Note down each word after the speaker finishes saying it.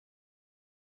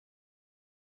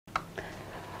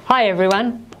Hi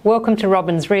everyone, welcome to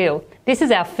Robyn's Reel. This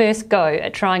is our first go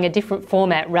at trying a different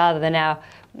format rather than our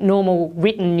normal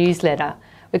written newsletter.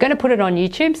 We're going to put it on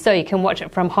YouTube so you can watch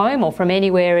it from home or from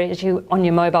anywhere on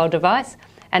your mobile device,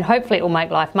 and hopefully it will make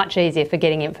life much easier for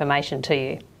getting information to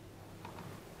you.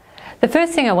 The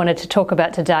first thing I wanted to talk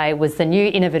about today was the new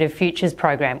Innovative Futures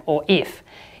program, or IF.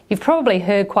 You've probably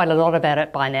heard quite a lot about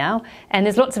it by now, and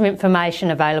there's lots of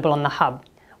information available on the hub.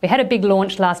 We had a big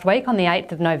launch last week on the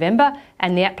 8th of November,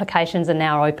 and the applications are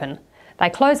now open. They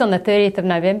close on the 30th of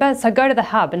November, so go to the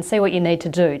hub and see what you need to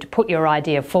do to put your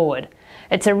idea forward.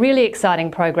 It's a really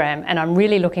exciting program, and I'm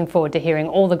really looking forward to hearing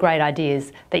all the great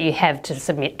ideas that you have to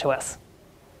submit to us.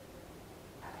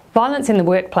 Violence in the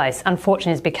workplace,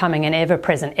 unfortunately, is becoming an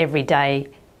ever-present, everyday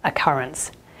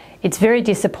occurrence. It's very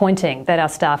disappointing that our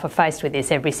staff are faced with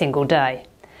this every single day.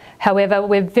 However,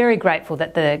 we're very grateful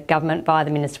that the government, via the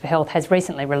Minister for Health, has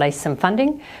recently released some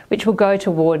funding which will go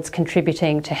towards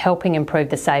contributing to helping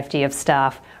improve the safety of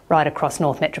staff right across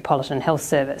North Metropolitan Health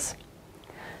Service.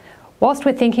 Whilst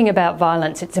we're thinking about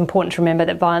violence, it's important to remember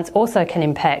that violence also can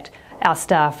impact our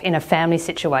staff in a family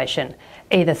situation,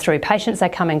 either through patients they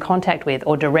come in contact with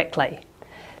or directly.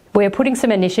 We're putting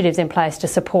some initiatives in place to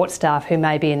support staff who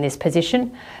may be in this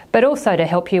position, but also to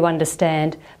help you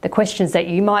understand the questions that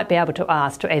you might be able to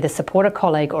ask to either support a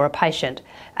colleague or a patient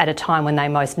at a time when they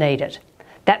most need it.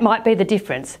 That might be the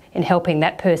difference in helping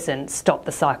that person stop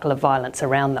the cycle of violence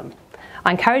around them.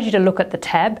 I encourage you to look at the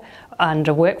tab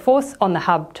under Workforce on the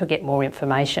hub to get more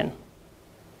information.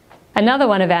 Another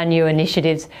one of our new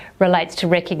initiatives relates to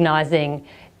recognising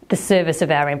the service of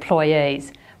our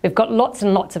employees. We've got lots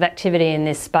and lots of activity in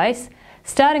this space,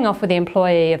 starting off with the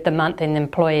Employee of the Month and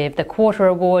Employee of the Quarter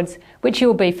awards, which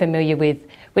you'll be familiar with,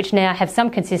 which now have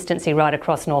some consistency right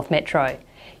across North Metro.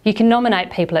 You can nominate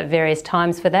people at various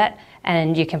times for that,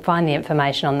 and you can find the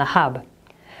information on the hub.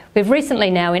 We've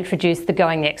recently now introduced the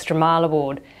Going the Extra Mile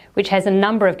award, which has a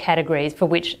number of categories for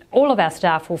which all of our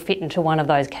staff will fit into one of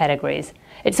those categories.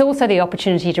 It's also the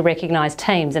opportunity to recognise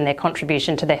teams and their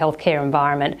contribution to the healthcare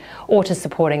environment or to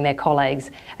supporting their colleagues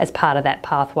as part of that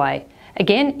pathway.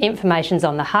 Again, information's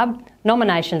on the hub,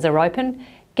 nominations are open,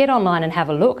 get online and have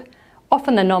a look.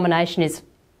 Often the nomination is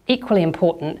equally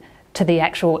important to the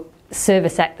actual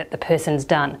service act that the person's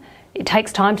done. It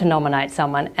takes time to nominate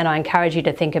someone, and I encourage you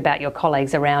to think about your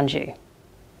colleagues around you.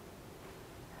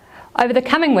 Over the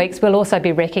coming weeks, we'll also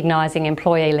be recognising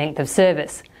employee length of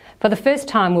service. For the first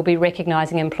time, we'll be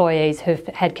recognising employees who've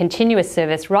had continuous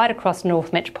service right across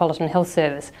North Metropolitan Health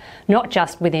Service, not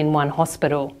just within one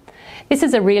hospital. This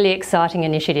is a really exciting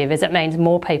initiative, as it means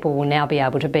more people will now be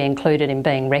able to be included in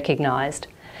being recognised.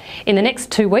 In the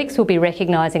next 2 weeks, we'll be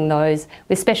recognising those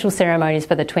with special ceremonies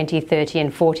for the 20, 30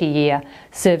 and 40-year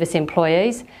service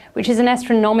employees, which is an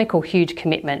astronomical huge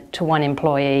commitment to one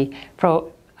employee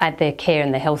at their care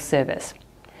in the health service.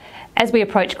 As we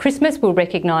approach Christmas, we'll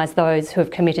recognise those who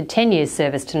have committed 10 years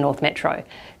service to North Metro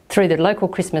through the local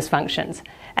Christmas functions,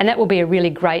 and that will be a really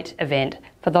great event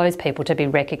for those people to be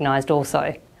recognised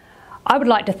also. I would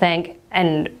like to thank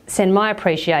and send my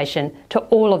appreciation to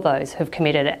all of those who've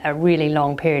committed a really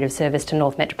long period of service to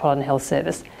North Metropolitan Health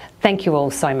Service. Thank you all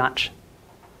so much.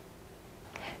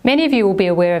 Many of you will be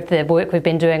aware of the work we've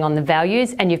been doing on the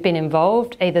values, and you've been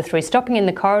involved either through stopping in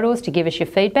the corridors to give us your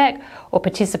feedback or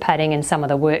participating in some of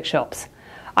the workshops.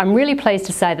 I'm really pleased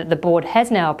to say that the board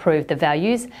has now approved the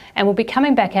values, and will be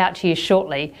coming back out to you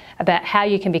shortly about how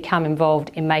you can become involved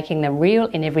in making them real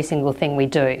in every single thing we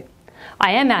do.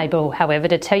 I am able, however,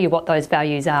 to tell you what those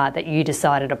values are that you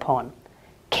decided upon: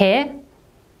 care,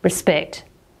 respect,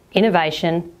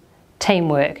 innovation,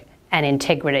 teamwork and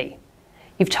integrity.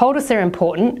 You've told us they're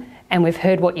important, and we've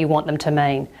heard what you want them to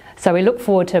mean. So we look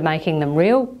forward to making them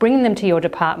real, bringing them to your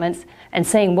departments and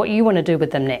seeing what you want to do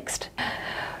with them next.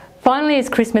 Finally, as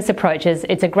Christmas approaches,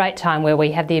 it's a great time where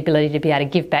we have the ability to be able to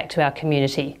give back to our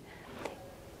community.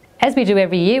 As we do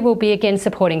every year, we'll be again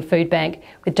supporting Food Bank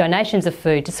with donations of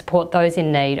food to support those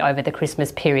in need over the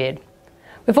Christmas period.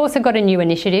 We've also got a new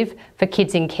initiative for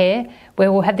Kids in Care,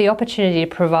 where we'll have the opportunity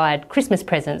to provide Christmas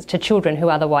presents to children who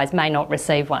otherwise may not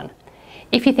receive one.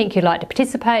 If you think you'd like to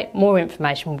participate, more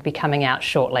information will be coming out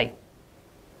shortly.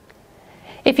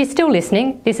 If you're still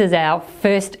listening, this is our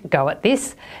first go at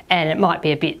this, and it might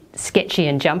be a bit sketchy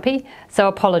and jumpy, so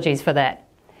apologies for that.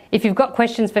 If you've got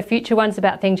questions for future ones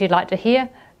about things you'd like to hear,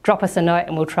 drop us a note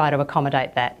and we'll try to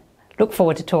accommodate that. Look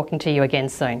forward to talking to you again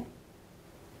soon.